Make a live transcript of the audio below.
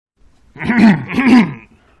Welcome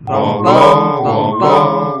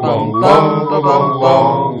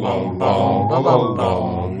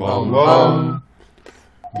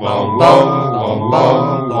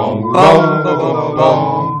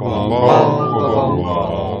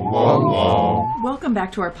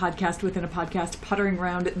back to our podcast within a podcast, puttering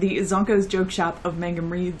around the Zonko's Joke Shop of Mangum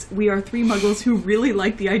Reads. We are three muggles who really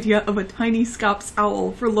like the idea of a tiny Scops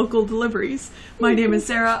owl for local deliveries. My name is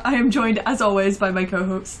Sarah. I am joined, as always, by my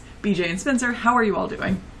co-hosts, BJ and Spencer. How are you all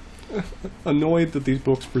doing? Annoyed that these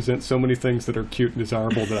books present so many things that are cute and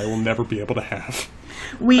desirable that I will never be able to have.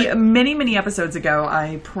 Many episodes ago,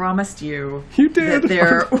 I promised you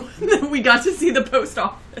that we got to see the post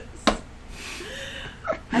office.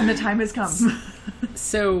 And the time has come.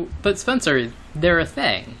 But Spencer, they're a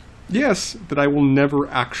thing. Yes, that I will never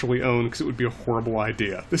actually own because it would be a horrible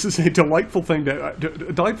idea. This is a delightful thing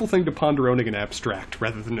to ponder owning in abstract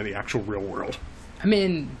rather than in the actual real world. I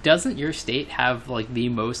mean, doesn't your state have, the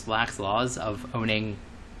most lax laws of owning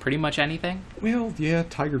pretty much anything? Well, yeah,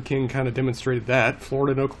 Tiger King kind of demonstrated that.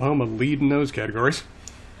 Florida and Oklahoma lead in those categories.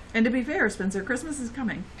 And to be fair, Spencer, Christmas is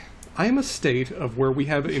coming. I am a state of where we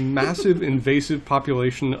have a massive invasive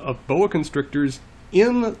population of boa constrictors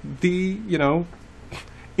in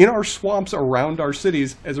in our swamps around our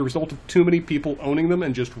cities as a result of too many people owning them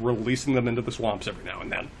and just releasing them into the swamps every now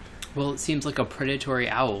and then. Well, it seems like a predatory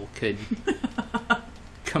owl could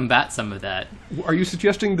combat some of that. Are you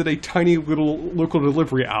suggesting that a tiny little local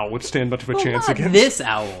delivery owl would stand much of a chance not against this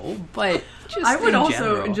owl, but just I would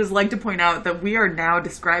also general. just like to point out that we are now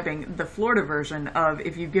describing the Florida version of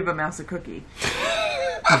if you give a mouse a cookie.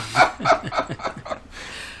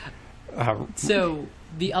 So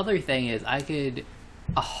the other thing is I could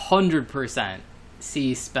 100%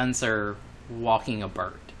 see Spencer walking a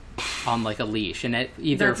bird on a leash and it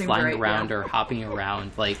either flying around or hopping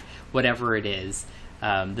around, whatever it is.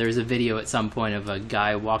 There's a video at some point of a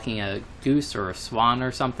guy walking a goose or a swan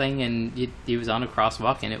or something, and he was on a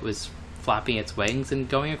crosswalk and it was flapping its wings and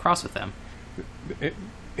going across with them.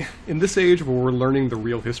 In this age where we're learning the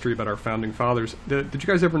real history about our founding fathers, did you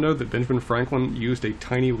guys ever know that Benjamin Franklin used a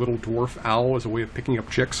tiny little dwarf owl as a way of picking up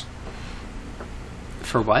chicks?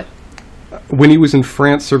 For what? When he was in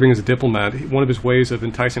France serving as a diplomat, one of his ways of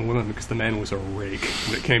enticing women, because the man was a rake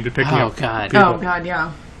when it came to picking up people, Oh, God,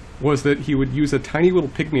 yeah. was that he would use a tiny little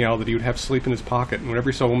pygmy owl that he would have sleep in his pocket, and whenever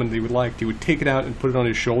he saw a woman that he would like, he would take it out and put it on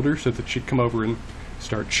his shoulder so that she'd come over and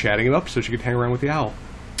start chatting him up so she could hang around with the owl.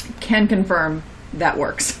 Can confirm that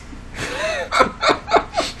works.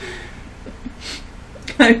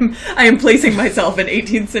 I am placing myself in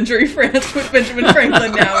 18th century France with Benjamin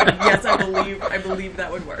Franklin now, and yes, I believe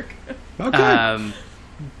that would work. Okay.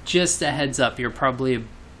 Just a heads up, you're probably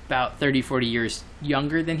about 30, 40 years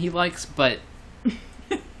younger than he likes, but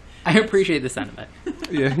I appreciate the sentiment.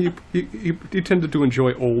 Yeah, he tended to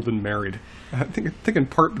enjoy old and married. I think in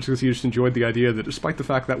part because he just enjoyed the idea that despite the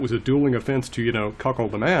fact that was a dueling offense to,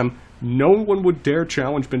 cuckold a man, no one would dare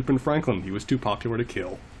challenge Benjamin Franklin. He was too popular to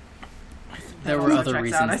kill. There were other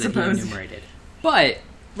reasons that he enumerated. But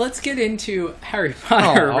let's get into Harry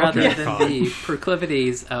Potter rather than the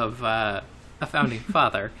proclivities of a founding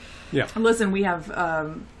father. Yeah. Listen, we have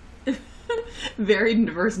varied and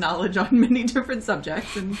diverse knowledge on many different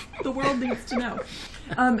subjects, and the world needs to know.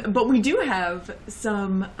 But we do have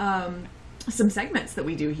some segments that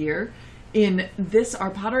we do here in this,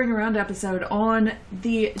 our Pottering Around episode on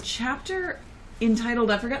the chapter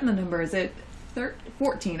entitled, I've forgotten the number, is it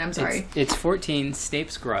 14, I'm sorry. It's 14,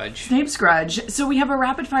 Snape's Grudge. Snape's Grudge. So we have a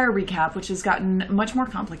rapid-fire recap, which has gotten much more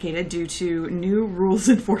complicated due to new rules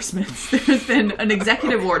enforcements. There has been an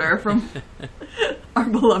executive order from our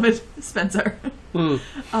beloved Spencer.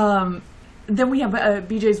 Then we have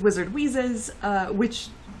BJ's Wizard Wheezes, which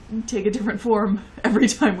take a different form every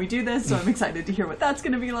time we do this, so I'm excited to hear what that's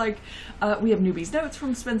going to be like. We have Newbie's Notes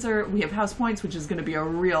from Spencer. We have House Points, which is going to be a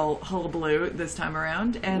real hullabaloo this time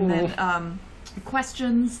around. And then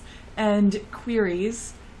questions and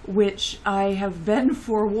queries, which I have been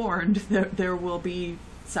forewarned that there will be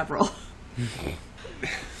several.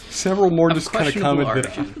 Several more just kind of comment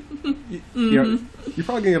that you're probably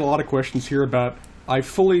going to get a lot of questions here about, I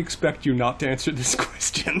fully expect you not to answer this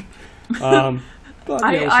question. But,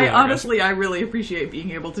 I honestly, I really appreciate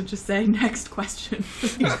being able to just say, next question,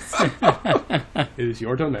 please. It is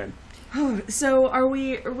your domain. So, are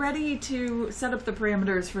we ready to set up the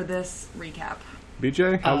parameters for this recap?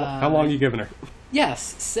 BJ, how long are you giving her?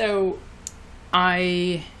 Yes, so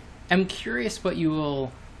I am curious what you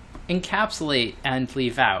will encapsulate and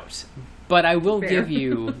leave out, but I will give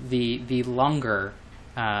you the longer,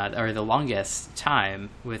 or the longest time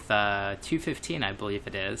with 2:15, I believe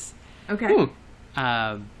it is. Okay.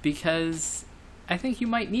 because I think you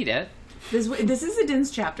might need it. This is a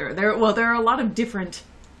dense chapter. There are a lot of different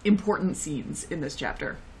important scenes in this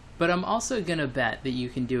chapter. But I'm also going to bet that you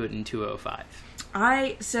can do it in 205.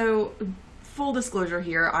 So, full disclosure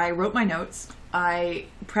here, I wrote my notes. I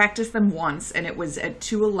practiced them once, and it was at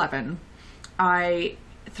 211. I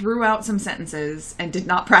threw out some sentences and did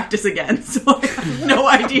not practice again, so I have no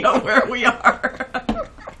idea where we are.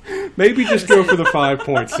 Maybe just go for the 5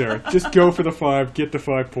 points, Sarah. Just go for the 5, get the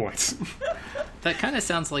 5 points. That kind of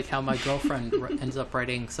sounds like how my girlfriend ends up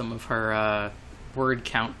writing some of her word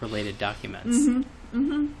count related documents. Mm-hmm.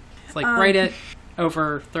 Mm-hmm. It's like, write it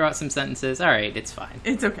over, throw out some sentences. All right, it's fine.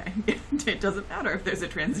 It's okay. It doesn't matter if there's a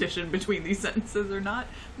transition between these sentences or not.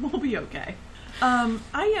 We'll be okay.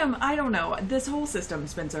 I don't know. This whole system,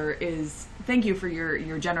 Spencer, is... Thank you for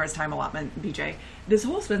your generous time allotment, BJ. This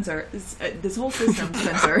whole system, Spencer...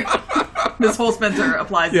 this whole Spencer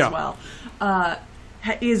applies as well.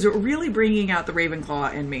 Is really bringing out the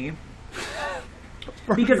Ravenclaw in me.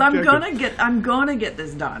 Because I'm gonna get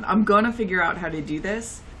this done. I'm gonna figure out how to do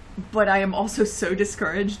this. But I am also so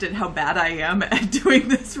discouraged at how bad I am at doing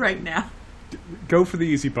this right now. Go for the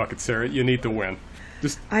easy bucket, Sarah. You need to win.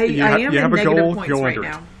 I am at negative goal, points go right under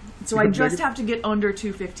now. it. So I just have to get under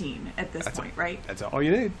 215 at this point, right? That's all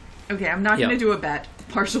you need. Okay, I'm not going to do a bet,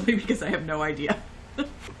 partially because I have no idea.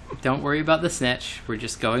 Don't worry about the snitch. We're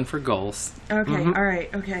just going for goals. Okay, all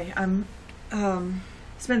right, okay.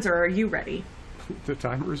 Spencer, are you ready? The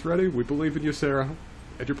timer is ready. We believe in you, Sarah.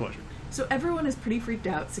 At your pleasure. So everyone is pretty freaked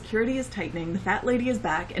out. Security is tightening. The fat lady is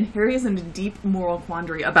back, and Harry is in a deep moral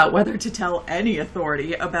quandary about whether to tell any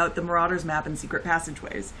authority about the Marauders' map and secret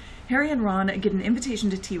passageways. Harry and Ron get an invitation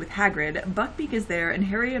to tea with Hagrid. Buckbeak is there, and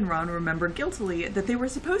Harry and Ron remember guiltily that they were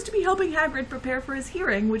supposed to be helping Hagrid prepare for his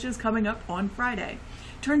hearing, which is coming up on Friday.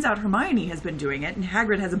 Turns out Hermione has been doing it, and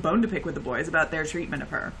Hagrid has a bone to pick with the boys about their treatment of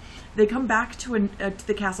her. They come back to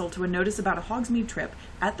the castle to a notice about a Hogsmeade trip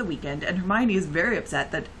at the weekend, and Hermione is very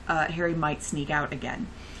upset that Harry might sneak out again.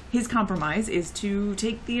 His compromise is to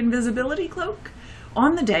take the invisibility cloak.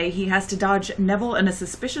 On the day, he has to dodge Neville and a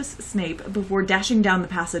suspicious Snape before dashing down the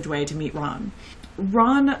passageway to meet Ron.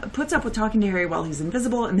 Ron puts up with talking to Harry while he's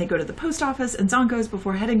invisible, and they go to the post office and Zonko's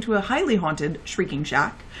before heading to a highly haunted Shrieking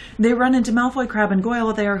Shack. They run into Malfoy, Crabbe, and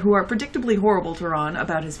Goyle there, who are predictably horrible to Ron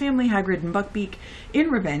about his family, Hagrid, and Buckbeak.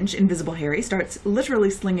 In revenge, Invisible Harry starts literally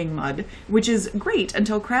slinging mud, which is great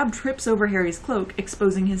until Crabbe trips over Harry's cloak,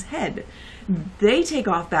 exposing his head. They take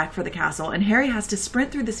off back for the castle, and Harry has to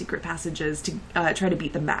sprint through the secret passages to try to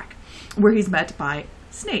beat them back, where he's met by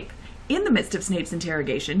Snape. In the midst of Snape's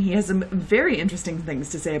interrogation, he has some very interesting things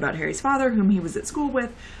to say about Harry's father, whom he was at school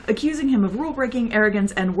with, accusing him of rule-breaking,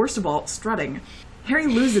 arrogance, and, worst of all, strutting. Harry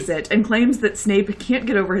loses it and claims that Snape can't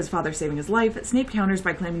get over his father saving his life. Snape counters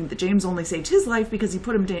by claiming that James only saved his life because he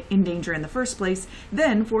put him in danger in the first place.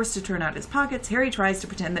 Then, forced to turn out his pockets, Harry tries to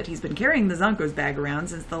pretend that he's been carrying the Zonko's bag around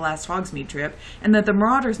since the last Hogsmeade trip, and that the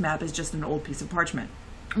Marauders' map is just an old piece of parchment.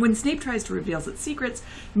 When Snape tries to reveal its secrets,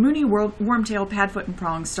 Moony, Wormtail, Padfoot, and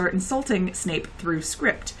Prong start insulting Snape through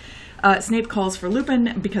script. Snape calls for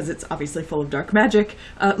Lupin because it's obviously full of dark magic.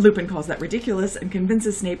 Lupin calls that ridiculous and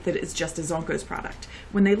convinces Snape that it's just a Zonko's product.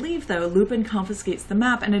 When they leave, though, Lupin confiscates the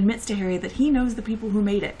map and admits to Harry that he knows the people who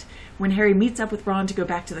made it. When Harry meets up with Ron to go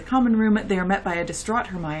back to the common room, they are met by a distraught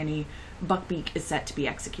Hermione. Buckbeak is set to be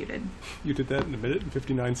executed. You did that in 1 minute and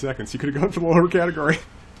 59 seconds. You could have gone for the lower category.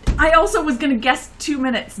 I also was going to guess 2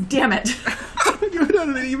 minutes. Damn it. You would have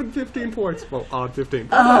done even 15 points. Well, odd 15.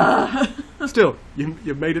 Still,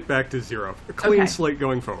 you made it back to 0. A clean slate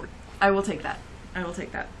going forward. I will take that.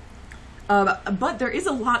 But there is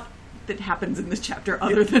a lot that happens in this chapter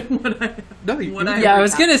other than what I I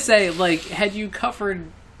was going to say, like, had you covered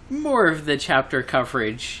more of the chapter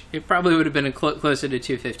coverage, it probably would have been closer to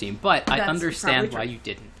 215. But I understand why you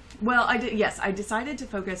didn't. Well, I did. Yes, I decided to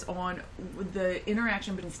focus on the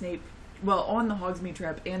interaction between Snape, on the Hogsmeade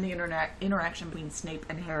trip, and the interaction between Snape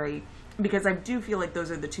and Harry, because I do feel like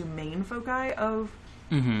those are the two main foci of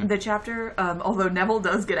the chapter. Although Neville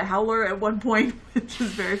does get a howler at one point, which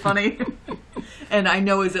is very funny, and I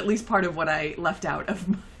know is at least part of what I left out of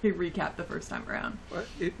my recap the first time around.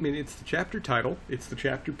 It's the chapter title, it's the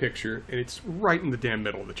chapter picture, and it's right in the damn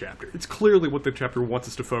middle of the chapter. It's clearly what the chapter wants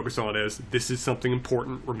us to focus on is, this is something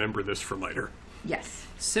important, remember this for later. Yes.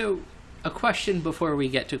 So, a question before we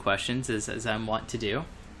get to questions, as I want to do.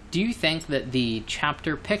 Do you think that the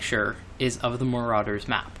chapter picture is of the Marauders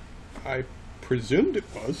map? I presumed it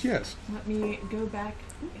was, yes. Let me go back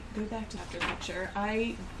to chapter picture.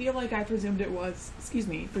 I feel like I presumed it was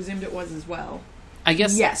as well. I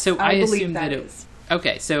guess, yes, so I assume that it is.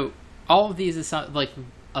 Okay, so all of these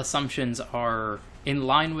assumptions are in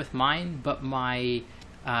line with mine, but my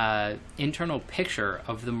internal picture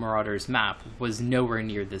of the Marauders map was nowhere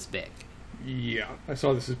near this big. Yeah, I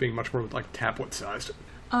saw this as being much more like tablet-sized.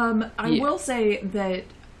 I will say that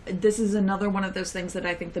this is another one of those things that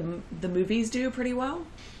I think the movies do pretty well.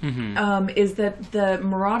 Mm-hmm. Is that the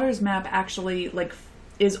Marauders map actually like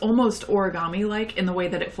is almost origami-like in the way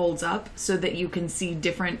that it folds up, so that you can see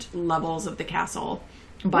different levels of the castle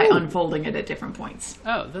by unfolding it at different points.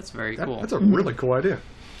 Oh, that's very cool. That's a really cool idea.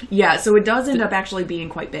 Yeah, so it does end up actually being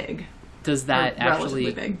quite big. Does that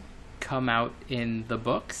actually big. come out in the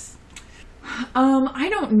books? I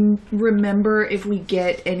don't remember if we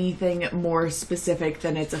get anything more specific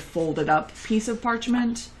than it's a folded up piece of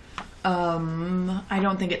parchment. I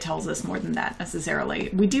don't think it tells us more than that necessarily.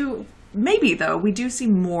 We do see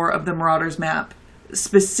more of the Marauders map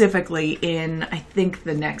specifically in, I think,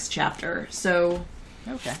 the next chapter. So,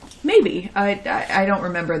 okay, maybe. I don't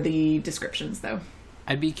remember the descriptions though.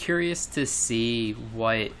 I'd be curious to see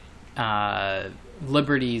what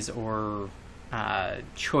liberties or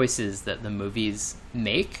choices that the movies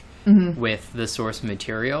make with the source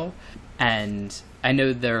material. And I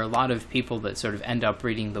know there are a lot of people that sort of end up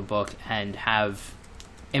reading the book and have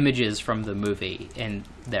images from the movie in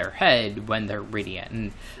their head when they're reading it.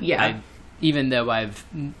 And even though I've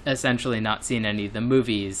essentially not seen any of the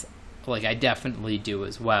movies, like I definitely do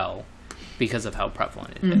as well because of how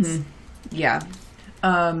prevalent it is. Yeah.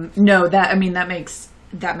 No, that makes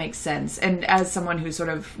sense. And as someone who sort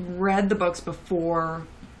of read the books before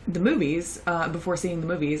the movies, before seeing the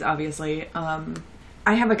movies, obviously,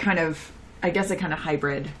 I have a kind of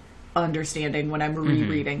hybrid understanding when I'm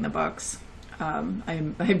rereading the books. I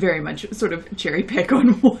very much sort of cherry pick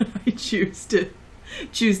on what I choose to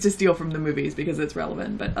steal from the movies because it's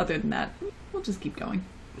relevant. But other than that, we'll just keep going.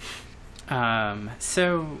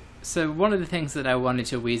 So one of the things that I wanted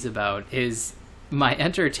to wheeze about is my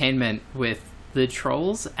entertainment with the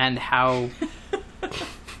trolls and how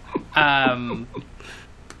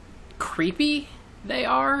creepy they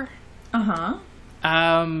are. I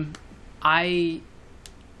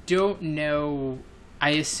don't know. I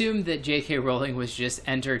assume that J.K. Rowling was just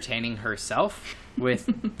entertaining herself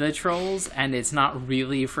with the trolls, and it's not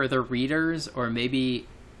really for the readers, or maybe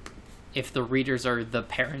if the readers are the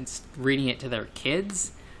parents reading it to their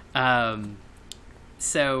kids.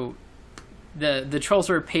 So the trolls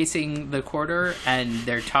were pacing the quarter, and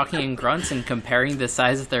they're talking in grunts and comparing the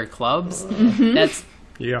size of their clubs. That's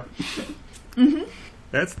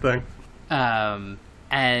that's the thing.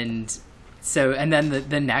 And then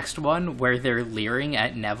the next one where they're leering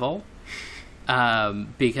at Neville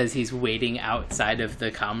because he's waiting outside of the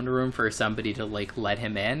common room for somebody to like let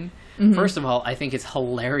him in. First of all, I think it's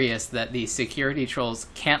hilarious that these security trolls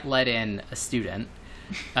can't let in a student,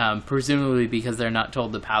 presumably because they're not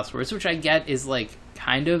told the passwords, which I get is like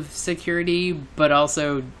kind of security, but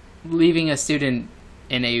also leaving a student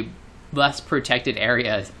in a less protected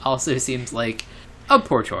area also seems like a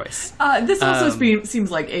poor choice. This also seems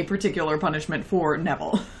like a particular punishment for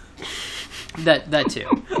Neville. That too.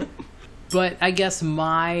 But I guess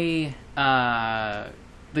my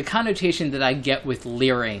the connotation that I get with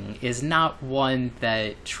leering is not one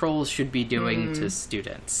that trolls should be doing to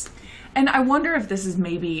students. And I wonder if this is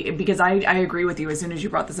maybe, because I agree with you as soon as you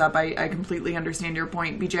brought this up, I completely understand your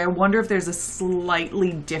point, BJ. I wonder if there's a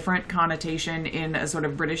slightly different connotation in a sort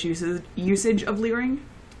of British usage of leering.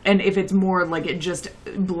 And if it's more like it just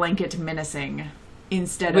blanket menacing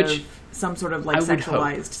instead of some sort of like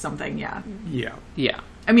sexualized something, yeah.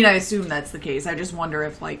 I mean, I assume that's the case. I just wonder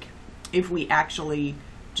if we actually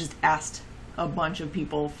just asked a bunch of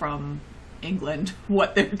people from England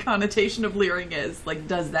what their connotation of leering is. Like,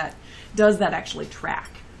 does that actually track?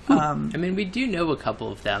 I mean, we do know a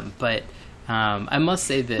couple of them, but I must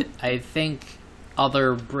say that I think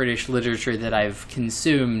other British literature that I've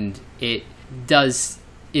consumed, it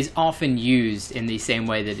is often used in the same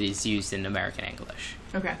way that it is used in American English.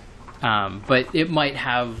 Okay. But it might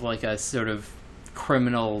have like a sort of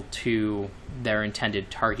criminal to their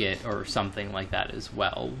intended target or something like that as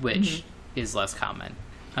well, which is less common.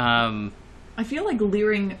 I feel like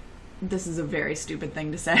leering, this is a very stupid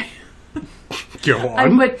thing to say. Go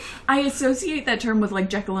on. But I associate that term with like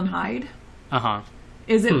Jekyll and Hyde.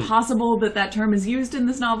 Is it possible that term is used in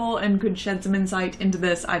this novel and could shed some insight into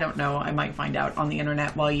this? I don't know. I might find out on the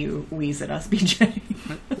internet while you wheeze at us, BJ.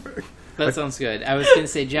 That sounds good. I was going to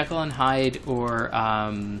say Jekyll and Hyde or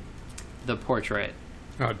The Portrait.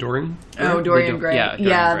 Dorian? Dorian Gray. Dorian Gray.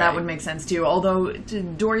 That would make sense too. Although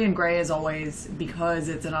Dorian Gray is always, because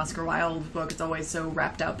it's an Oscar Wilde book, it's always so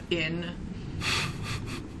wrapped up in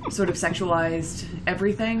sort of sexualized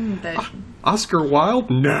everything that... Oscar Wilde?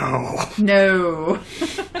 No.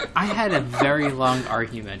 I had a very long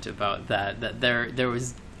argument about that there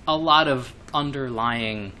was a lot of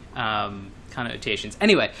underlying connotations.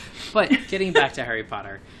 Anyway, but getting back to Harry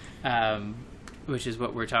Potter, which is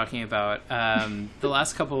what we're talking about, the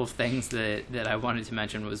last couple of things that I wanted to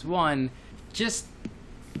mention was, one, just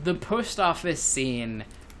the post office scene.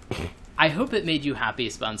 I hope it made you happy,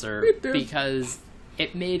 Spencer, because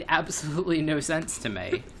it made absolutely no sense to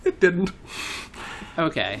me. It didn't.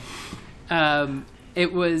 Okay.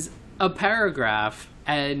 It was a paragraph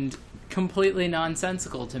and completely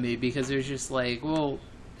nonsensical to me, because it was just like, well,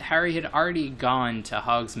 Harry had already gone to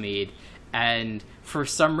Hogsmeade, and for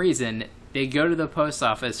some reason they go to the post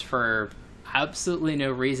office for absolutely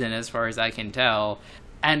no reason as far as I can tell,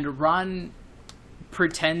 and Ron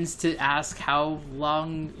pretends to ask how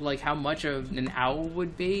much of an owl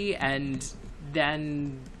would be, and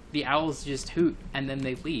then the owls just hoot and then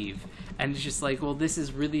they leave, and it's just like, well, this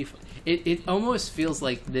is really it almost feels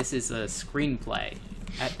like this is a screenplay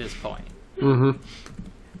at this point.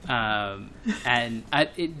 And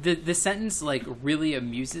the sentence like really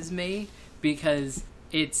amuses me, because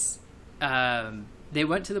it's they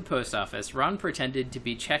went to the post office. Ron pretended to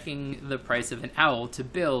be checking the price of an owl to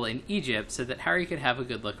Bill in Egypt so that Harry could have a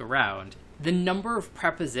good look around. The number of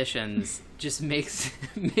prepositions just makes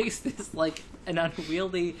this like an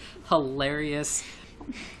unwieldy, hilarious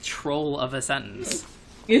troll of a sentence.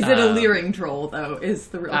 Is it a leering troll, though, is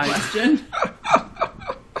the real question.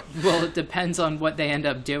 Well, it depends on what they end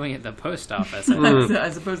up doing at the post office. I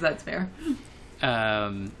suppose that's fair.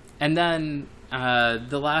 And then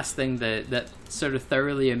the last thing that sort of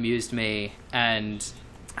thoroughly amused me, and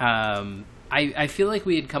I feel like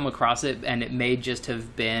we had come across it, and it may just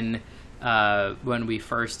have been when we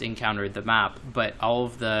first encountered the map, but all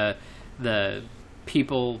of the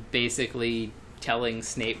people basically telling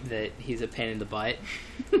Snape that he's a pain in the butt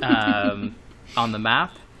on the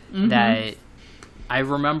map, that I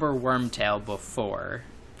remember Wormtail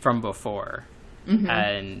from before.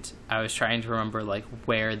 And I was trying to remember like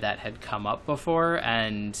where that had come up before,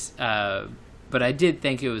 and but I did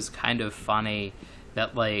think it was kind of funny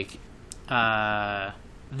that like the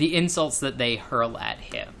insults that they hurl at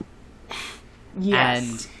him. Yes.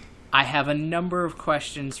 And I have a number of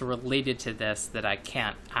questions related to this that I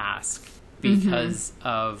can't ask because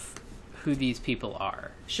of who these people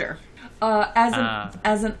are. Sure. As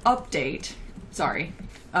an update, sorry.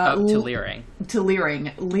 To leering.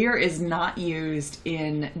 Leer is not used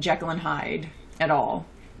in Jekyll and Hyde at all,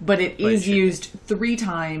 but it is used 3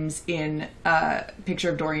 times in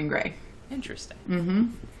Picture of Dorian Gray. Interesting.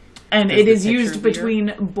 And it is used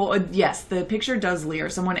between... yes, the picture does leer.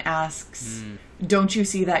 Someone asks, don't you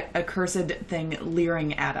see that accursed thing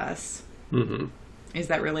leering at us? Is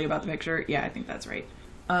that really about the picture? Yeah, I think that's right.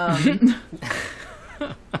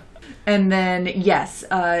 And then, yes,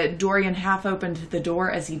 Dorian half opened the door.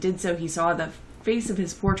 As he did so, he saw the face of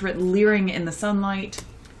his portrait leering in the sunlight.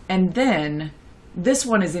 And then, this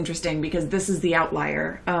one is interesting because this is the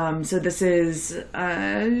outlier. So this is,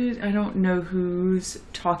 I don't know who's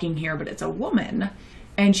talking here, but it's a woman.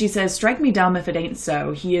 And she says, strike me dumb if it ain't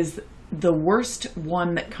so. He is the worst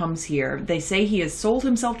one that comes here. They say he has sold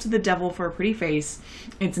himself to the devil for a pretty face.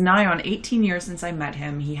 It's nigh on 18 years since I met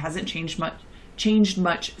him. He hasn't changed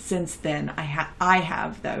much since then. I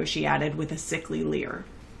have, though, she added with a sickly leer.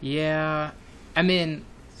 Yeah, I mean,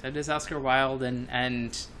 so does Oscar Wilde,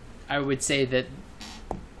 and I would say that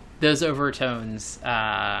those overtones,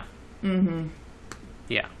 yeah.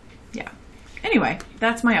 Anyway,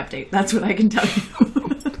 that's my update. That's what I can tell you.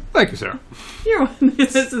 Thank you, Sarah.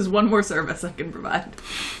 This is one more service I can provide.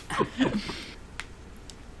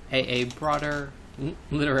 A broader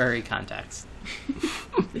literary context.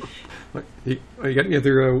 You got any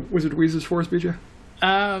other Wizard Wheezes for us, BJ?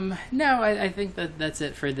 No, I think that's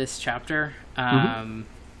it for this chapter.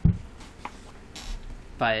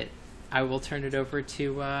 But I will turn it over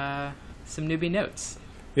to some newbie notes.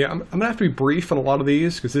 Yeah, I'm going to have to be brief on a lot of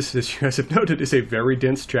these, because this, as you guys have noted, is a very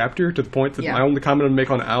dense chapter, to the point that my only comment to make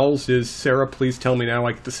on owls is, Sarah, please tell me now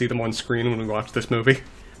I get to see them on screen when we watch this movie.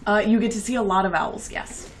 You get to see a lot of owls,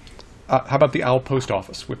 yes. How about the owl post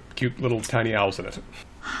office with cute little tiny owls in it?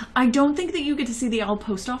 I don't think that you get to see the owl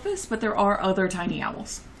post office, but there are other tiny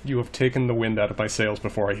owls. You have taken the wind out of my sails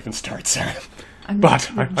before I even start, Sarah. I'm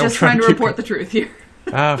just trying to report the truth here.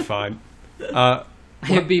 Fine.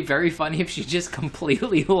 It'd be very funny if she just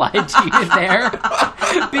completely lied to you there.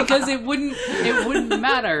 because it wouldn't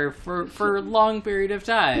matter for a long period of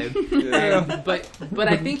time. Yeah. But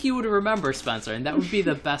I think you would remember, Spencer, and that would be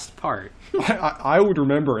the best part. I would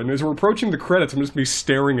remember, and as we're approaching the credits, I'm just going to be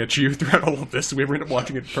staring at you throughout all of this, so we ever end up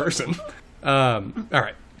watching it in person. All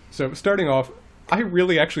right, so starting off, I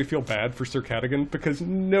really actually feel bad for Sir Cadogan, because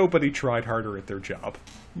nobody tried harder at their job.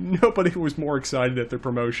 Nobody was more excited at their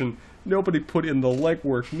promotion. Nobody put in the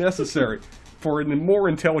legwork necessary for a more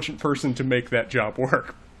intelligent person to make that job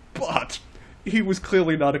work. But he was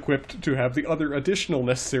clearly not equipped to have the other additional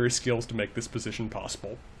necessary skills to make this position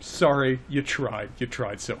possible. Sorry, you tried. You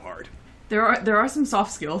tried so hard. There are some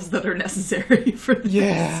soft skills that are necessary for this.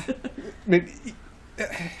 Yeah. I mean,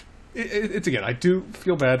 it's again, I do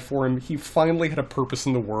feel bad for him. He finally had a purpose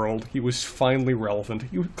in the world. He was finally relevant.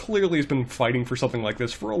 He clearly has been fighting for something like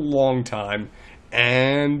this for a long time.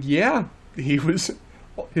 And yeah, his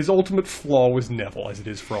ultimate flaw was Neville, as it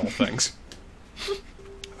is for all things.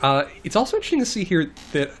 It's also interesting to see here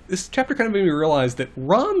that this chapter kind of made me realize that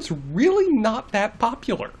Ron's really not that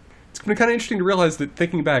popular. It's been kind of interesting to realize that,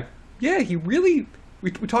 thinking back, yeah, he really... We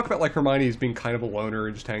talk about, like, Hermione as being kind of a loner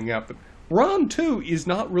and just hanging out, but Ron, too, is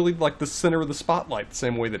not really, like, the center of the spotlight the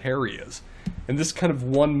same way that Harry is. And this kind of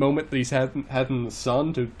one moment that he's had in the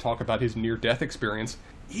sun to talk about his near-death experience,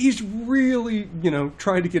 he's really,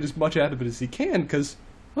 trying to get as much out of it as he can, because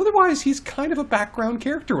otherwise he's kind of a background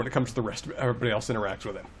character when it comes to the rest of everybody else interacts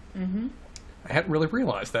with him. Mm-hmm. I hadn't really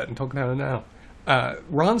realized that until kind of now.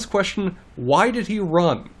 Ron's question, why did he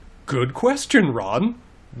run? Good question, Ron.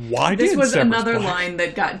 Why did This was Severus another Black? line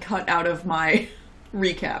that got cut out of my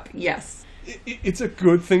recap, yes. It's a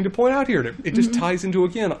good thing to point out here. It just ties into,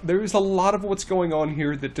 again, there is a lot of what's going on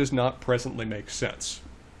here that does not presently make sense.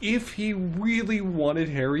 If he really wanted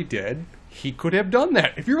Harry dead, he could have done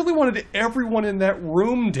that. If he really wanted everyone in that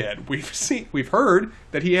room dead, we've heard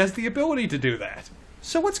that he has the ability to do that.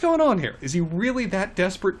 So what's going on here? Is he really that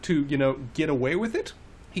desperate to, get away with it?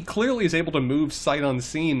 He clearly is able to move sight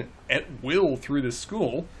unseen at will through this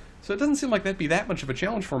school, so it doesn't seem like that'd be that much of a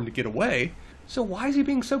challenge for him to get away. So why is he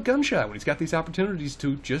being so gun-shy when he's got these opportunities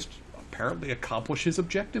to just apparently accomplish his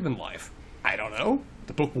objective in life? I don't know.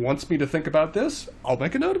 The book wants me to think about this. I'll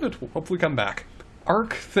make a note of it. We'll hopefully come back.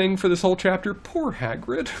 Arc thing for this whole chapter, poor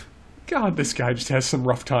Hagrid. God, this guy just has some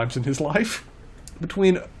rough times in his life.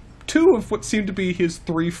 Between two of what seemed to be his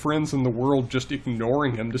three friends in the world just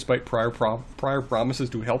ignoring him despite prior promises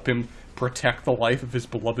to help him protect the life of his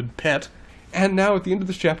beloved pet, and now at the end of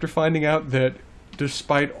this chapter finding out that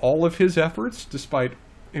despite all of his efforts, despite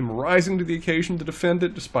him rising to the occasion to defend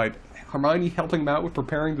it, despite Hermione helping him out with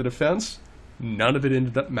preparing the defense, none of it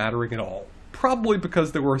ended up mattering at all. Probably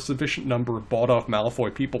because there were a sufficient number of bought-off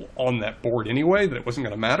Malfoy people on that board anyway that it wasn't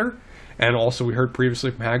going to matter. And also we heard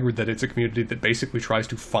previously from Hagrid that it's a community that basically tries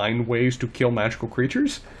to find ways to kill magical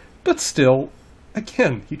creatures. But still,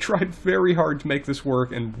 again, he tried very hard to make this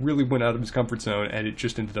work and really went out of his comfort zone, and it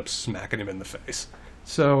just ended up smacking him in the face.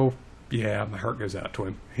 So, yeah, my heart goes out to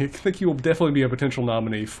him. I think he will definitely be a potential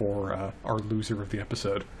nominee for our loser of the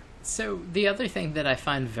episode. So the other thing that I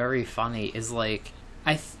find very funny is, like,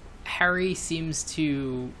 Harry seems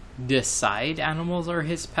to decide animals are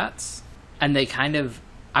his pets, and they kind of,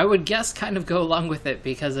 I would guess, kind of go along with it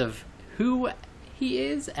because of who he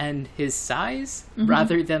is and his size,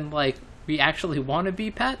 rather than, like, we actually want to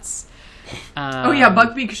be pets. Oh yeah,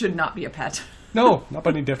 Buckbeak should not be a pet. No, not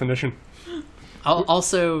by any definition.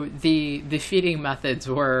 Also, the feeding methods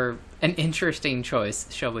were an interesting choice,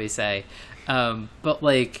 shall we say. But,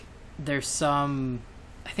 like, there's some,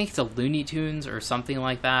 I think it's a Looney Tunes or something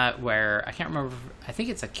like that, where, I can't remember, I think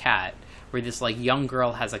it's a cat, where this, like, young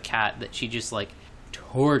girl has a cat that she just, like,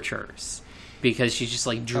 tortures because she's just,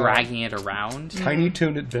 like, dragging it around. Tiny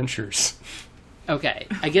Toon Adventures. Okay,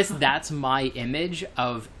 I guess that's my image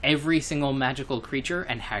of every single magical creature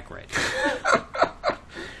and Hagrid.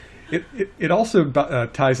 It also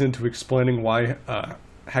ties into explaining why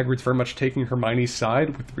Hagrid's very much taking Hermione's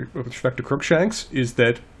side with respect to Crookshanks, is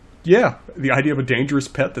that, yeah, the idea of a dangerous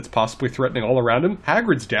pet that's possibly threatening all around him,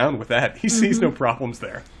 Hagrid's down with that. He sees no problems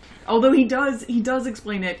there. Although he does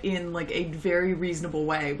explain it in, like, a very reasonable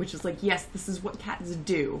way, which is like, yes, this is what cats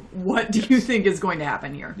do. What do you think is going to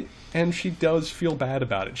happen here? And she does feel bad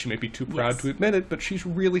about it. She may be too proud to admit it, but she's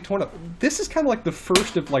really torn up. This is kind of like the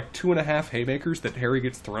first of, like, 2.5 haymakers that Harry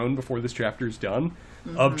gets thrown before this chapter is done,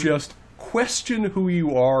 of just question who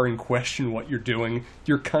you are and question what you're doing.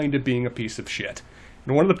 You're kind of being a piece of shit.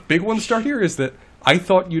 And one of the big ones start here is that I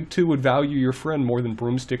thought you two would value your friend more than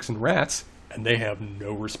broomsticks and rats, and they have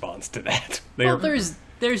no response to that.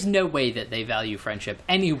 There's no way that they value friendship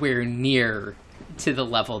anywhere near to the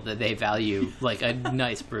level that they value like a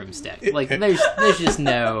nice broomstick. Like there's just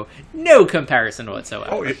no comparison whatsoever.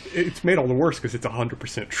 Oh, it's made all the worse because it's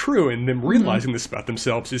 100% true, and them realizing this about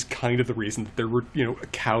themselves is kind of the reason that they're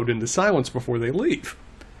cowed into silence before they leave.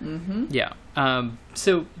 Mm-hmm. Yeah.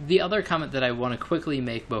 So the other comment that I want to quickly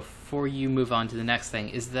make before you move on to the next thing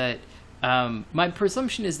is that my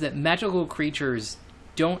presumption is that magical creatures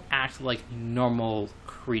don't act like normal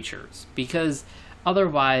creatures, because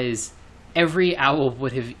otherwise every owl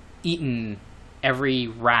would have eaten every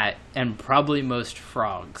rat and probably most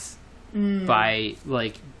frogs by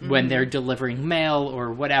when they're delivering mail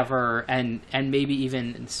or whatever, and maybe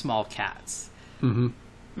even small cats. Mm-hmm.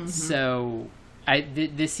 Mm-hmm. So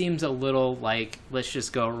this seems a little like, let's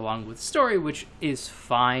just go along with the story, which is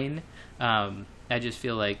fine. I just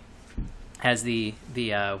feel like as the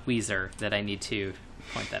Weezer that I need to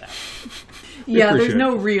point that out. Yeah, there's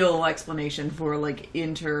no real explanation for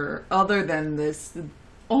other than this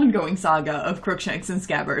ongoing saga of Crookshanks and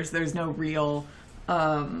Scabbers. There's no real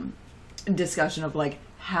discussion of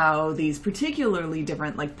how these particularly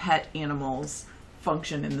different pet animals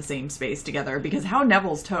function in the same space together, because how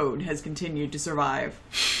Neville's toad has continued to survive.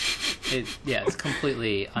 It's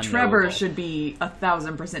completely unknowable. Trevor should be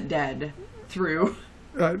 1,000% dead through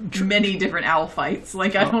many different owl fights. I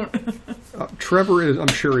don't. Trevor is, I'm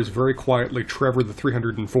sure, is very quietly Trevor the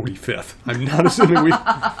 345th. I'm not assuming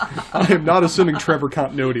I am not assuming Trevor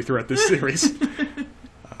continuity throughout this series.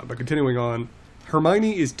 But continuing on,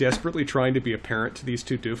 Hermione is desperately trying to be a parent to these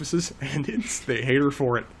two doofuses, and they hate her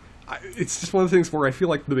for it. It's just one of the things where I feel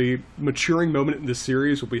like the maturing moment in this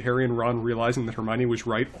series will be Harry and Ron realizing that Hermione was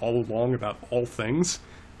right all along about all things.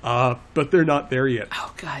 But they're not there yet.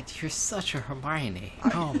 Oh, God, you're such a Hermione.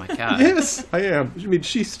 Oh, my God. Yes, I am. I mean,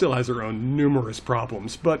 she still has her own numerous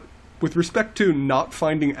problems, but with respect to not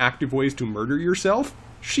finding active ways to murder yourself,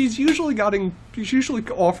 she's usually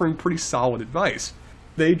offering pretty solid advice.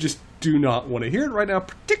 They just do not want to hear it right now,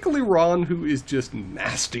 particularly Ron, who is just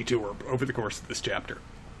nasty to her over the course of this chapter.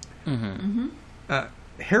 Mm-hmm.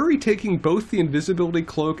 Harry taking both the invisibility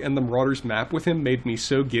cloak and the Marauder's map with him made me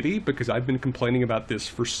so giddy, because I've been complaining about this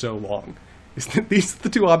for so long. Is that these are the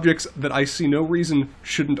two objects that I see no reason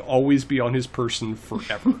shouldn't always be on his person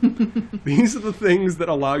forever. These are the things that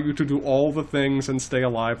allow you to do all the things and stay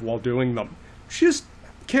alive while doing them. Just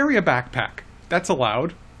carry a backpack. That's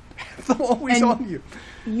allowed. Have them always on you.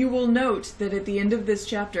 You will note that at the end of this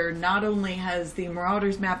chapter, not only has the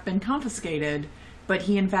Marauder's map been confiscated, but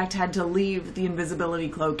he in fact had to leave the invisibility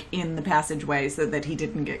cloak in the passageway so that he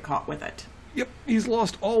didn't get caught with it. Yep, he's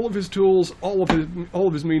lost all of his tools, all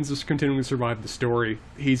of his means of continuing to survive the story.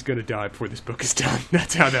 He's going to die before this book is done.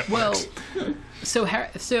 That's how that works. So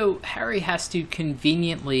Harry has to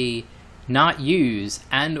conveniently not use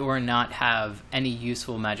and or not have any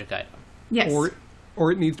useful magic item. Yes.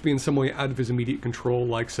 Or it needs to be in some way out of his immediate control,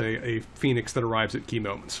 like, say, a phoenix that arrives at key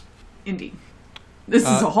moments. Indeed. This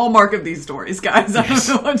is a hallmark of these stories, guys. I don't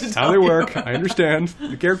know what to tell you. That's how they work. I understand.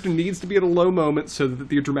 The character needs to be at a low moment so that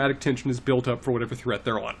the dramatic tension is built up for whatever threat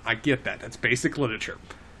they're on. I get that. That's basic literature.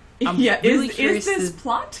 Really is this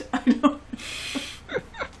plot? I don't...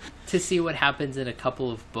 to see what happens in a couple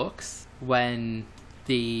of books when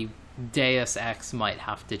the Deus Ex might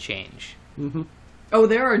have to change. Mm-hmm. Oh,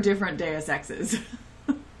 there are different Deus Exes.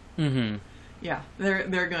 Mm-hmm. Yeah, they're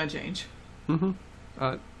going to change.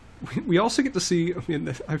 Mm-hmm. We also get to see,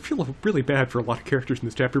 I feel really bad for a lot of characters in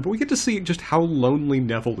this chapter, but we get to see just how lonely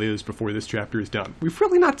Neville is before this chapter is done. We've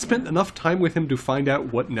really not spent enough time with him to find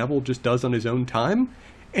out what Neville just does on his own time,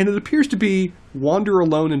 and it appears to be wander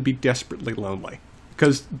alone and be desperately lonely.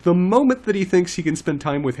 Because the moment that he thinks he can spend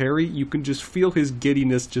time with Harry, you can just feel his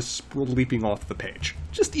giddiness just leaping off the page.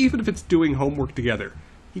 Just even if it's doing homework together.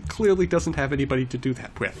 He clearly doesn't have anybody to do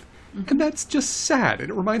that with. And that's just sad. And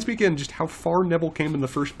it reminds me again just how far Neville came in the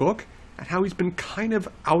first book, and how he's been kind of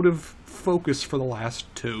out of focus for the last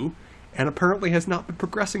two, and apparently has not been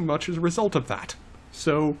progressing much as a result of that.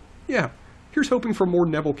 So, yeah, here's hoping for more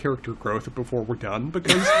Neville character growth before we're done,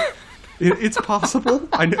 because it's possible.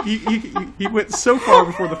 I know he went so far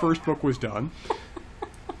before the first book was done.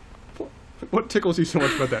 What tickles you so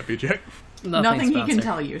much about that, BJ? Nothing he can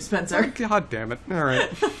tell you, Spencer. Oh, God damn it. All right.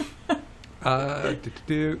 I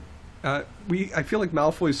feel like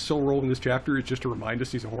Malfoy's sole role in this chapter is just to remind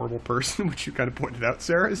us he's a horrible person, which you kind of pointed out,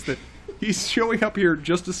 Sarah, is that he's showing up here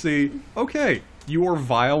just to say, okay, you are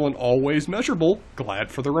vile and always measurable. Glad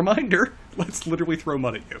for the reminder. Let's literally throw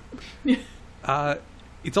mud at you.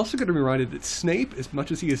 It's also going to be reminded that Snape, as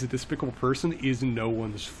much as he is a despicable person, is no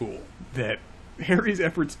one's fool. That Harry's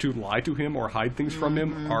efforts to lie to him or hide things from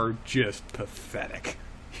him are just pathetic.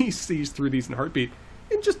 He sees through these in a heartbeat.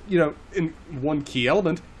 And just, in one key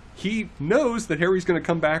element, he knows that Harry's going to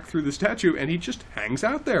come back through the statue, and he just hangs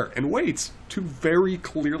out there and waits to very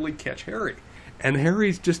clearly catch Harry. And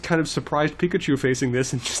Harry's just kind of surprised Pikachu facing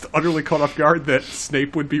this and just utterly caught off guard that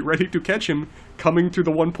Snape would be ready to catch him coming through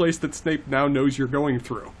the one place that Snape now knows you're going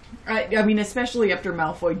through. I mean, especially after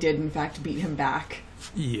Malfoy did, in fact, beat him back.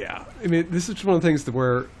 Yeah. I mean, this is one of the things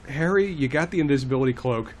where, Harry, you got the invisibility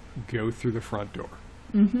cloak, go through the front door.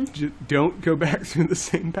 Mm-hmm. Don't go back through the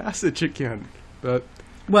same passage again. But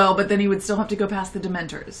then he would still have to go past the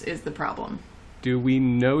Dementors, is the problem. Do we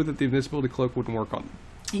know that the invisibility cloak wouldn't work on them?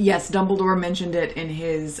 Yes, Dumbledore mentioned it in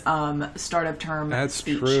his start of term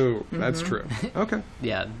speech. True. Mm-hmm. That's true. Okay.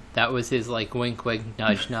 Yeah, that was his, wink, wink,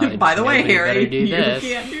 nudge, nudge. By the way, Harry, you this.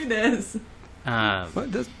 can't do this. Well,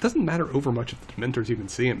 it doesn't matter over much if the Dementors even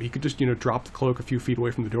see him. He could just, drop the cloak a few feet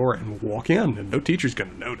away from the door and walk in, and no teacher's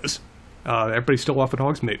going to notice. Everybody's still off at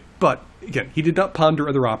Hogsmeade. But, again, he did not ponder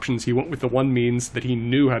other options. He went with the one means that he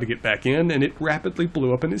knew how to get back in, and it rapidly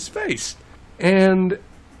blew up in his face. And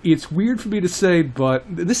it's weird for me to say, but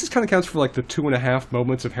this kind of counts for the 2.5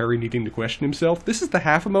 moments of Harry needing to question himself. This is the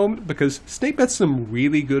half a moment because Snape has some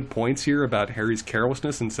really good points here about Harry's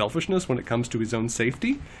carelessness and selfishness when it comes to his own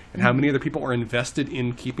safety and how many other people are invested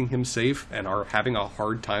in keeping him safe and are having a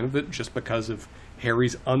hard time of it just because of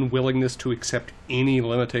Harry's unwillingness to accept any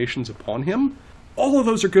limitations upon him. All of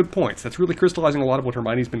those are good points. That's really crystallizing a lot of what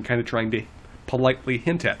Hermione's been kind of trying to politely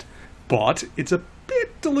hint at. But it's a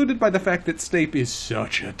bit diluted by the fact that Snape is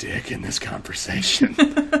such a dick in this conversation.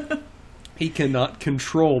 He cannot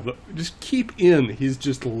just keep in his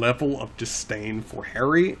just level of disdain for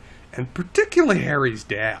Harry, and particularly Harry's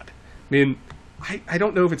dad. I mean, I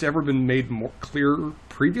don't know if it's ever been made more clear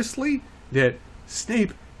previously that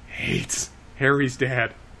Snape hates Harry's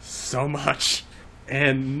dad so much,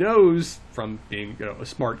 and knows from being a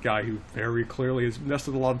smart guy who very clearly has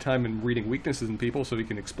invested a lot of time in reading weaknesses in people so he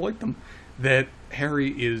can exploit them, that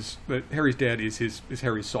Harry's dad is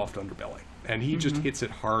Harry's soft underbelly. And he just hits it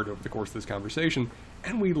hard over the course of this conversation,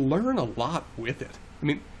 and we learn a lot with it. I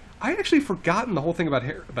mean, I had actually forgotten the whole thing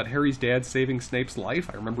about Harry's dad saving Snape's life.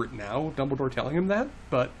 I remember it now, Dumbledore telling him that,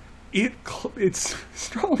 but it's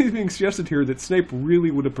strongly being suggested here that Snape really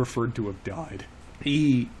would have preferred to have died.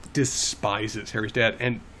 He despises Harry's dad,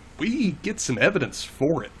 and we get some evidence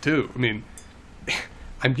for it, too. I mean,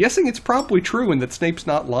 I'm guessing it's probably true and that Snape's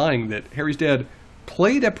not lying, that Harry's dad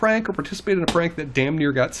played a prank or participated in a prank that damn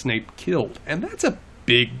near got Snape killed. And that's a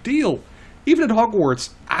big deal. Even at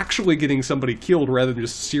Hogwarts, actually getting somebody killed rather than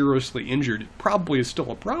just seriously injured probably is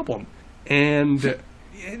still a problem. And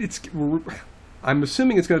I'm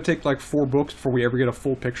assuming it's going to take 4 books before we ever get a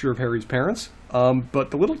full picture of Harry's parents.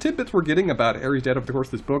 But the little tidbits we're getting about Harry's dad over the course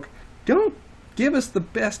of this book don't give us the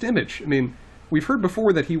best image. I mean, we've heard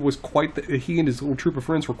before that he and his little troop of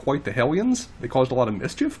friends were quite the hellions. They caused a lot of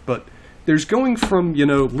mischief, but there's going from,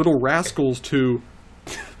 little rascals to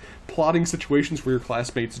plotting situations where your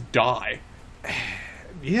classmates die.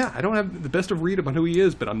 Yeah, I don't have the best of read about who he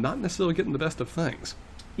is, but I'm not necessarily getting the best of things.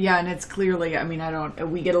 Yeah, and it's clearly,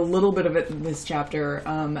 we get a little bit of it in this chapter,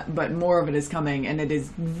 but more of it is coming, and it is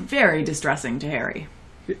very distressing to Harry.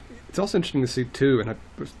 It's also interesting to see, too, and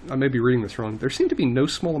I may be reading this wrong, there seemed to be no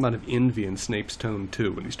small amount of envy in Snape's tone,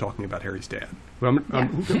 too, when he's talking about Harry's dad. Well,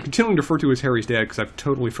 I'm continuing to refer to as Harry's dad because I've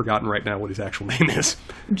totally forgotten right now what his actual name is.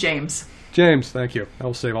 James, thank you.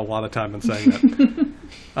 I'll save a lot of time on saying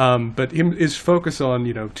that. But his focus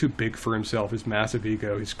on, too big for himself, his massive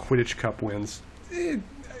ego, his Quidditch Cup wins.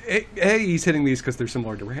 He's hitting these because they're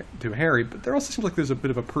similar to Harry, but there also seems like there's a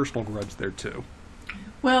bit of a personal grudge there, too.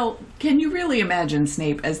 Well, can you really imagine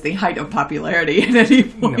Snape as the height of popularity at any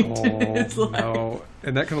point in his life? No.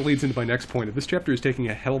 And that kind of leads into my next point. This chapter is taking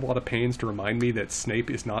a hell of a lot of pains to remind me that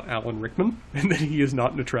Snape is not Alan Rickman, and that he is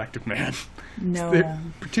not an attractive man. No.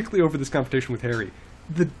 Particularly over this confrontation with Harry.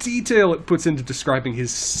 The detail it puts into describing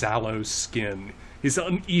his sallow skin, his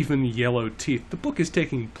uneven yellow teeth. The book is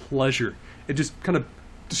taking pleasure in just kind of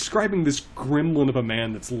describing this gremlin of a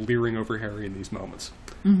man that's leering over Harry in these moments.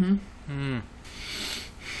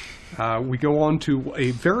 We go on to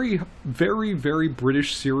a very, very, very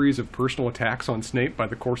British series of personal attacks on Snape by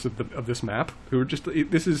the course of this map. Who are just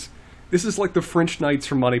this is like the French Knights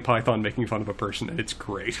from Monty Python making fun of a person, and it's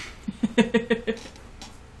great.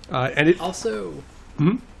 And it also,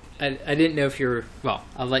 I didn't know if you're. Well,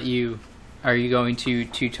 I'll let you. Are you going to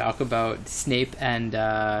talk about Snape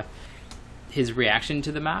and his reaction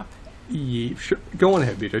to the map? Yeah, sure. Go on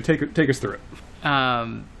ahead, BJ. Take us through it.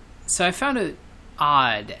 So I found it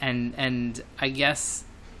odd, and I guess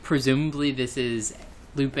presumably this is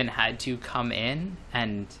Lupin had to come in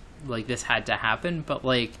and this had to happen, but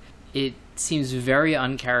it seems very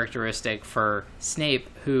uncharacteristic for Snape,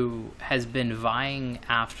 who has been vying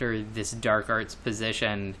after this dark arts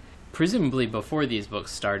position, presumably before these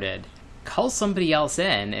books started, calls somebody else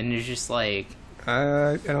in and is just like...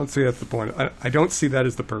 I don't see that's the point. I don't see that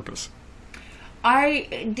as the purpose. I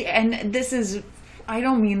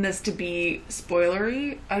don't mean this to be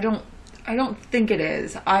spoilery. I don't think it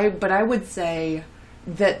is. But I would say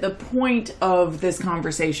that the point of this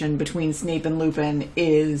conversation between Snape and Lupin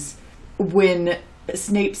is when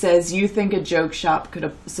Snape says, you think a joke shop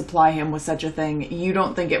could supply him with such a thing. You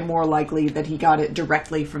don't think it more likely that he got it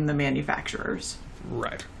directly from the manufacturers.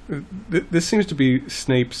 Right. This seems to be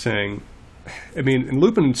Snape saying... I mean, and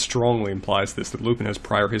Lupin strongly implies this, that Lupin has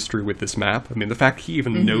prior history with this map. I mean, the fact he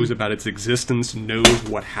even knows about its existence, knows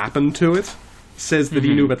what happened to it, says that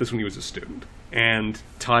he knew about this when he was a student. And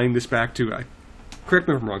tying this back to... correct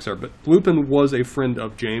me if I'm wrong, Sarah, but Lupin was a friend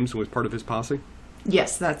of James and was part of his posse?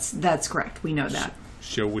 Yes, that's correct. We know that.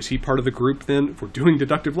 So was he part of the group, then, if we're doing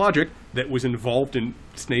deductive logic, that was involved in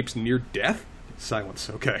Snape's near death? Silence.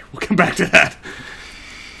 Okay, we'll come back to that.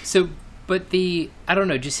 So... But I don't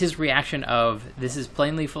know, just his reaction of, this is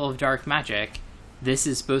plainly full of dark magic, this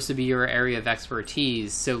is supposed to be your area of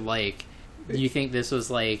expertise, so, like, you think this was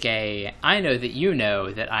like I know that you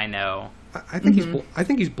know that I know. I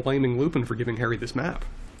think he's blaming Lupin for giving Harry this map.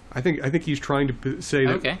 I think he's trying to say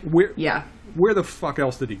that, where the fuck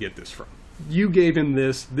else did he get this from? You gave him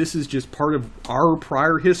this. This is just part of our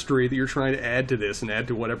prior history that you're trying to add to this and add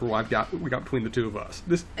to whatever we got between the two of us.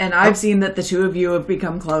 I've seen that the two of you have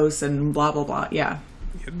become close and blah blah blah. Yeah.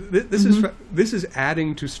 This is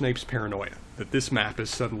adding to Snape's paranoia that this map has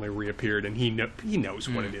suddenly reappeared and he knows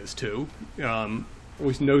what it is too.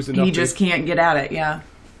 Always knows enough. He just can't get at it. Yeah.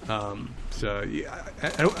 So yeah,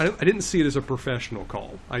 I didn't see it as a professional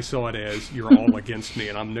call. I saw it as, you're all against me,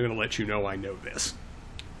 and I'm going to let you know I know this.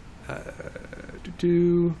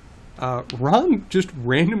 Ron just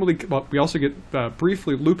randomly... Well, we also get,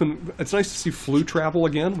 briefly, Lupin... It's nice to see Floo travel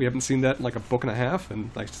again. We haven't seen that in like a book and a half,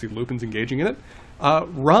 and nice to see Lupin's engaging in it.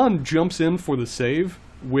 Ron jumps in for the save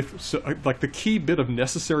with, like, the key bit of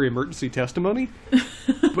necessary emergency testimony.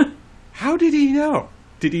 But how did he know?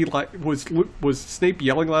 Did he, like... Was Snape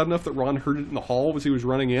yelling loud enough that Ron heard it in the hall as he was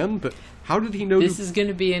running in? But how did he know... This is going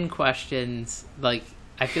to be in questions, like...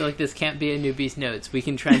 I feel like this can't be a newbie's notes. We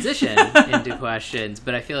can transition into questions,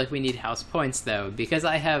 but I feel like we need house points, though, because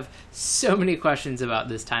I have so many questions about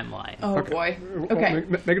this timeline. Oh, okay. Boy. Okay.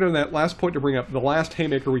 Well, make it on that last point to bring up. The last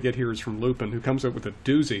haymaker we get here is from Lupin, who comes up with a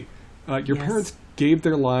doozy. Your parents gave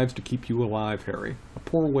their lives to keep you alive, Harry. A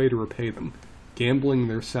poor way to repay them. Gambling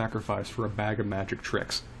their sacrifice for a bag of magic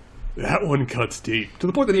tricks. That one cuts deep. To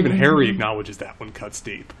the point that even Harry acknowledges that one cuts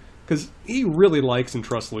deep. Because he really likes and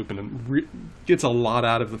trusts Lupin and gets a lot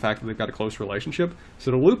out of the fact that they've got a close relationship.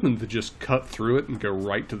 So to Lupin to just cut through it and go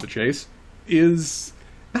right to the chase is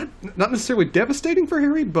not necessarily devastating for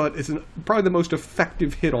Harry, but it's probably the most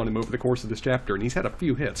effective hit on him over the course of this chapter, and he's had a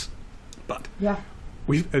few hits. But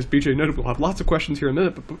as BJ noted, we'll have lots of questions here in a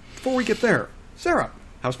minute, but before we get there, Sarah,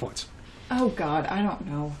 house points. Oh God, I don't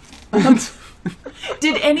know.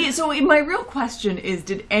 So my real question is,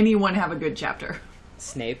 did anyone have a good chapter?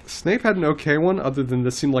 Snape had an okay one, other than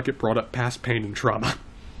this seemed like it brought up past pain and trauma.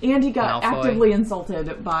 And he got actively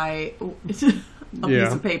insulted by a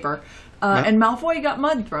piece of paper. And Malfoy got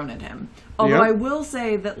mud thrown at him. Although I will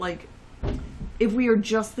say that, like, if we are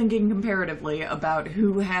just thinking comparatively about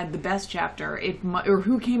who had the best chapter, or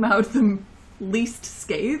who came out the least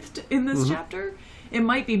scathed in this chapter, it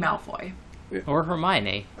might be Malfoy. Or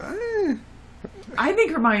Hermione. I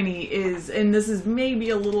think Hermione is, and this is maybe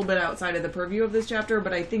a little bit outside of the purview of this chapter,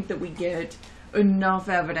 but I think that we get enough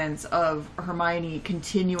evidence of Hermione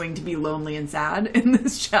continuing to be lonely and sad in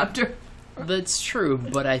this chapter. That's true,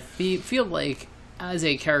 but I feel like as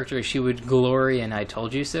a character she would glory in I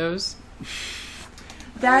told you so's.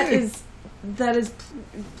 That is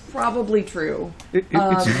probably true.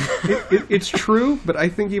 It's true, but I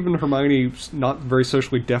think even Hermione, not the very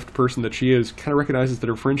socially deft person that she is, kind of recognizes that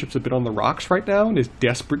her friendship's a bit on the rocks right now and is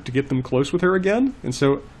desperate to get them close with her again. And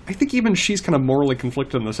so I think even she's kind of morally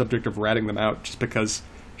conflicted on the subject of ratting them out just because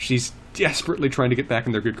she's desperately trying to get back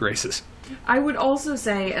in their good graces. I would also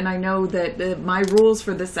say, and I know that my rules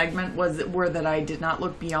for this segment were that I did not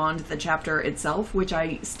look beyond the chapter itself, which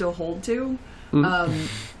I still hold to.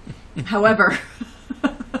 However,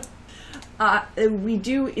 we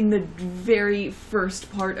do, in the very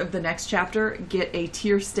first part of the next chapter, get a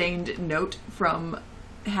tear-stained note from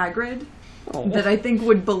Hagrid that I think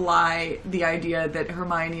would belie the idea that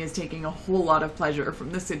Hermione is taking a whole lot of pleasure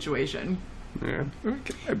from this situation. Yeah.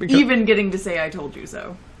 Even getting to say, I told you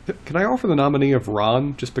so. Can I offer the nominee of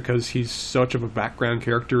Ron just because he's such of a background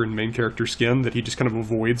character in main character skin that he just kind of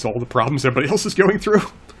avoids all the problems everybody else is going through?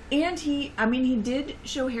 And he did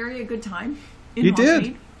show Harry a good time. He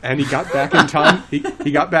did. And he got back in time.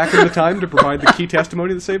 He got back in the time to provide the key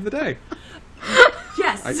testimony that saved the day.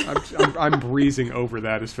 Yes. I'm breezing over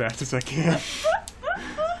that as fast as I can.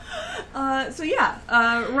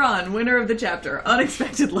 Ron, winner of the chapter,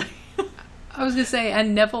 unexpectedly. I was going to say,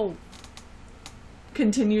 and Neville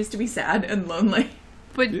continues to be sad and lonely.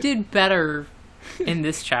 But did better in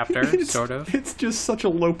this chapter, sort of. It's just such a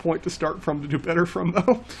low point to start from to do better from,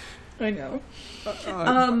 though. I know.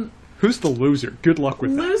 Who's the loser? Good luck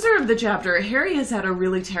with that. Loser of the chapter. Harry has had a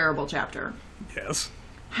really terrible chapter. Yes.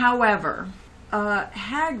 However,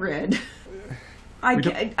 Hagrid...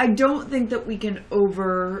 I don't think that we can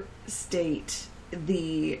overstate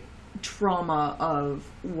the trauma of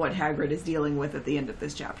what Hagrid is dealing with at the end of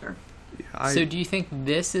this chapter. So do you think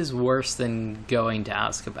this is worse than going to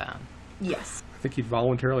Azkaban? Yes. I think he'd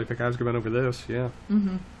voluntarily pick Azkaban over this, yeah.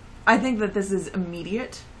 Mm-hmm. I think that this is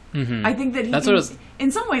immediate. Mm-hmm. I think that he can,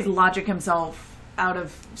 in some ways, logic himself out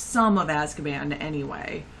of some of Azkaban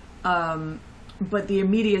anyway. But the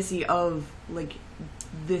immediacy of, like,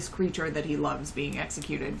 this creature that he loves being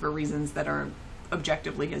executed for reasons that are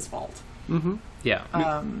objectively his fault. Mm-hmm.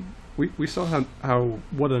 Yeah. We saw how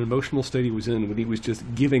what an emotional state he was in when he was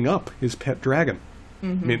just giving up his pet dragon.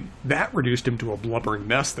 Mm-hmm. I mean, that reduced him to a blubbering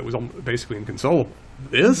mess that was basically inconsolable.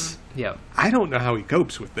 This? Mm-hmm. Yeah. I don't know how he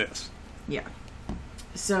copes with this. Yeah.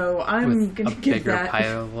 So I'm going to give that... a bigger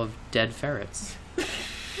pile of dead ferrets.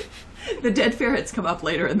 The dead ferrets come up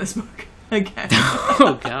later in this book. Again.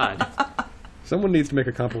 Oh, God. Someone needs to make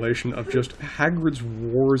a compilation of just Hagrid's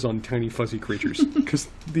wars on tiny fuzzy creatures. Because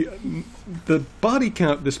the body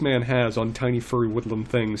count this man has on tiny furry woodland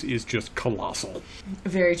things is just colossal.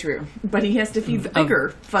 Very true. But he has to feed the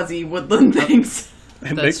bigger fuzzy woodland things.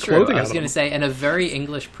 And that's make true. clothing I was going to to say, and a very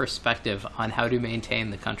English perspective on how to maintain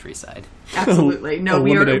the countryside. Absolutely. No,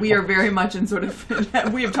 we Eliminate are very much in sort of...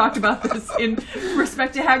 we have talked about this in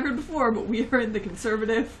respect to Hagrid before, but we are in the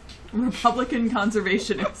conservative Republican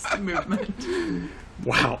conservationist movement.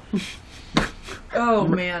 Wow. Oh,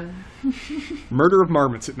 man. Murder of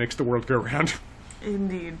marmots, it makes the world go round.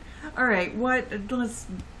 Indeed. All right, let's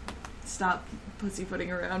stop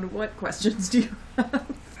pussyfooting around. What questions do you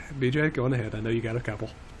have? BJ, go on ahead. I know you got a couple.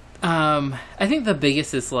 I think the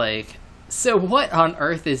biggest is like, so what on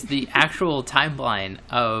earth is the actual timeline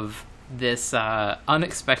of this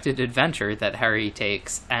unexpected adventure that Harry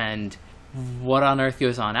takes, and what on earth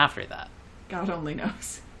goes on after that? God only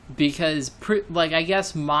knows. Because, I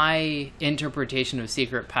guess my interpretation of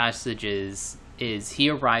Secret Passages is he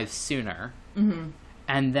arrives sooner,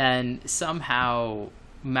 and then somehow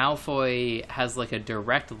Malfoy has, like, a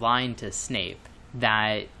direct line to Snape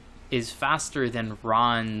that is faster than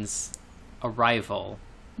Ron's arrival.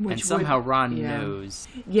 And somehow Ron knows.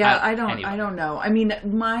 Yeah, I don't know. I mean,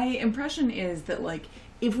 my impression is that, like,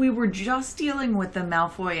 if we were just dealing with the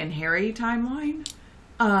Malfoy and Harry timeline,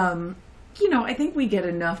 I think we get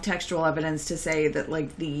enough textual evidence to say that,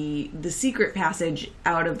 like, the secret passage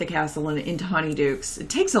out of the castle and into Honeydukes, it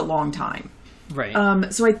takes a long time. Right.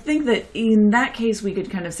 So I think that in that case we could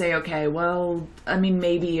kind of say, okay, well, I mean,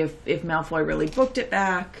 maybe if Malfoy really booked it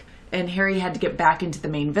back and Harry had to get back into the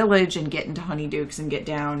main village and get into Honeydukes and get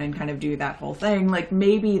down and kind of do that whole thing, like,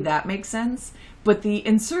 maybe that makes sense. But the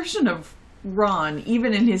insertion of Ron,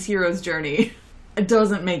 even in his hero's journey, it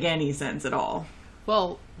doesn't make any sense at all.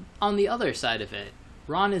 Well, on the other side of it,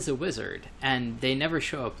 Ron is a wizard, and they never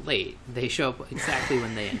show up late. They show up exactly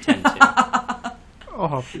when they intend to.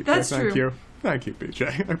 Oh, BJ, That's thank true. you. Thank you,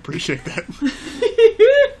 BJ. I appreciate that.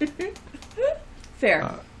 Fair.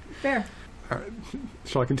 Fair. All right.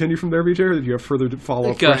 Shall I continue from there, BJ, or do you have further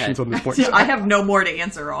follow-up Go questions ahead. on this point? I have no more to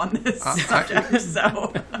answer on this subject,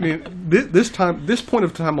 so... I mean, this point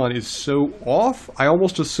of timeline is so off, I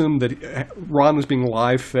almost assume that Ron is being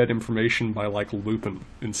live-fed information by, like, Lupin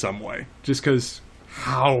in some way. Just because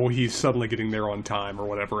how he's suddenly getting there on time or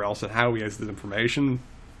whatever else, and how he has this information,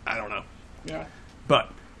 I don't know. Yeah.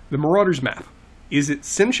 But the Marauder's map, is it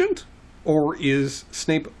sentient? Or is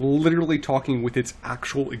Snape literally talking with its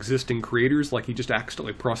actual existing creators, like he just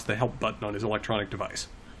accidentally pressed the help button on his electronic device?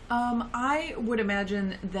 I would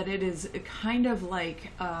imagine that it is kind of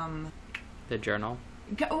like... The journal?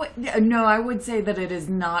 No, I would say that it is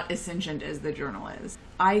not as sentient as the journal is.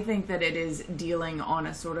 I think that it is dealing on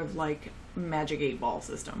a sort of, like, magic 8-ball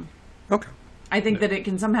system. Okay. I think that it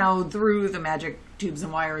can somehow, through the magic tubes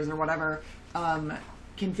and wires or whatever,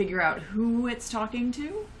 can figure out who it's talking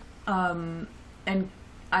to. And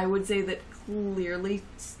I would say that clearly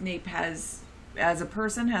Snape has as a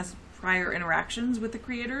person, has prior interactions with the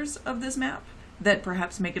creators of this map that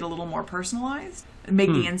perhaps make it a little more personalized, make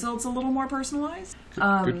the insults a little more personalized.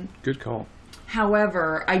 Good call.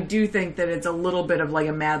 However, I do think that it's a little bit of like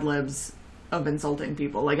a Mad Libs of insulting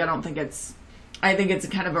people. Like, I think it's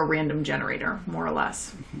kind of a random generator, more or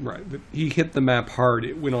less. Right. He hit the map hard,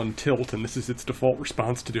 it went on tilt, and this is its default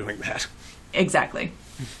response to doing that. Exactly.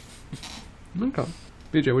 Okay.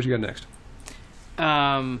 BJ, what you got next?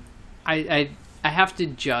 I have to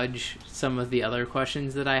judge some of the other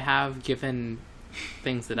questions that I have, given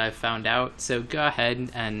things that I've found out. So go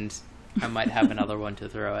ahead, and I might have another one to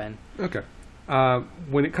throw in. Okay.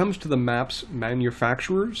 When it comes to the map's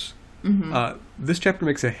manufacturers, this chapter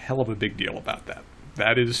makes a hell of a big deal about that.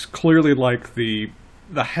 That is clearly like the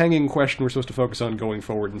hanging question we're supposed to focus on going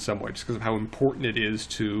forward in some way, just because of how important it is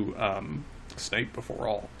to Snape before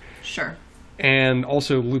all. Sure. And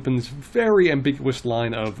also Lupin's very ambiguous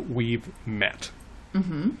line of, "We've met."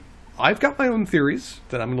 I've got my own theories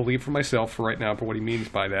that I'm going to leave for myself for right now for what he means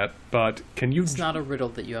by that, but can you... It's not a riddle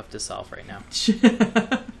that you have to solve right now.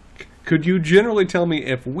 Could you generally tell me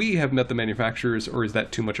if we have met the manufacturers, or is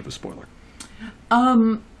that too much of a spoiler?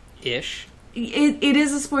 Ish. It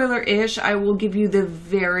is a spoiler-ish. I will give you the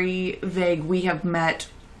very vague, we have met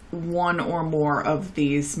one or more of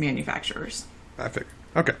these manufacturers. I think.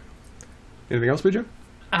 Okay. Anything else, BJ?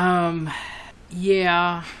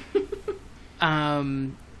 Yeah.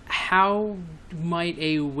 How might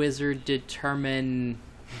a wizard determine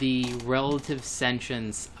the relative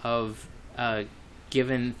sentience of a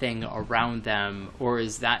given thing around them, or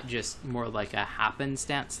is that just more like a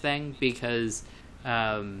happenstance thing? Because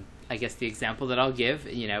I guess the example that I'll give,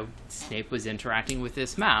 Snape was interacting with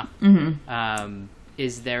this map.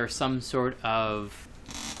 Is there some sort of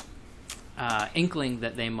inkling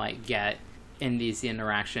that they might get in these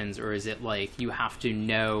interactions, or is it like you have to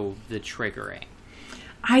know the triggering?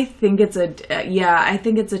 I think it's a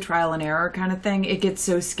trial and error kind of thing. It gets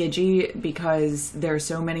so skidgy because there's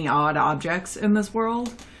so many odd objects in this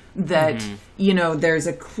world that, there's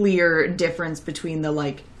a clear difference between the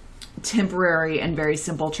like temporary and very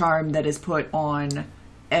simple charm that is put on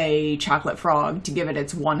a chocolate frog to give it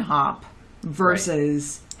its one hop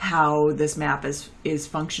versus how this map is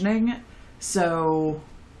functioning. So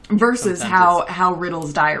versus how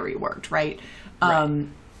Riddle's diary worked, right?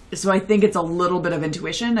 So I think it's a little bit of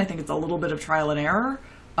intuition. I think it's a little bit of trial and error.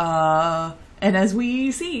 And as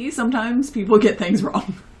we see, sometimes people get things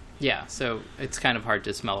wrong. Yeah, so it's kind of hard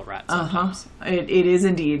to smell a rat sometimes. It is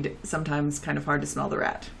indeed sometimes kind of hard to smell the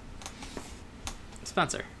rat.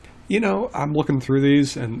 Spencer. I'm looking through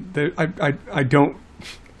these, and I don't...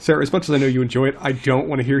 Sarah, as much as I know you enjoy it, I don't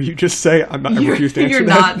want to hear you just say, I refuse to answer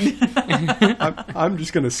that. Not. I'm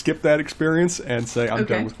just going to skip that experience and say I'm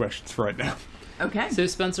done with questions for right now. Okay. So,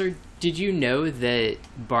 Spencer, did you know that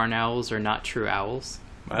barn owls are not true owls?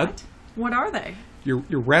 What? What are they? You're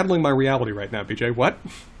rattling my reality right now, BJ. What?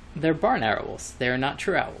 They're barn owls. They are not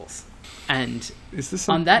true owls. And is this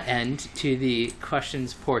on that end, to the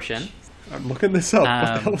questions portion... I'm looking this up.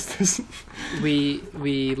 What the hell is this?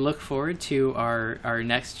 We look forward to our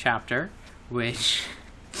next chapter, which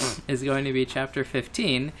is going to be chapter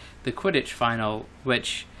 15, the Quidditch final,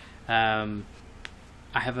 which...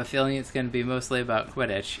 I have a feeling it's going to be mostly about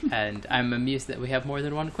Quidditch, and I'm amused that we have more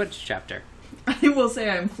than one Quidditch chapter. I will say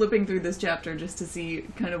I'm flipping through this chapter just to see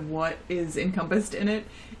kind of what is encompassed in it,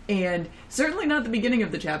 and certainly not the beginning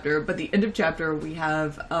of the chapter, but the end of chapter we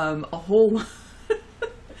have a whole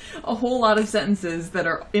lot of sentences that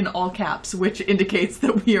are in all caps, which indicates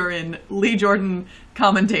that we are in Lee Jordan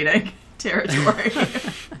commentating territory.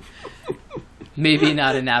 Maybe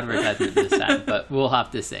not an advertisement this time, but we'll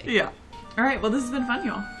have to see. Yeah. All right, well, this has been fun,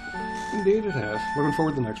 y'all. Indeed it has. Looking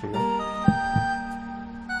forward to the next one, y'all.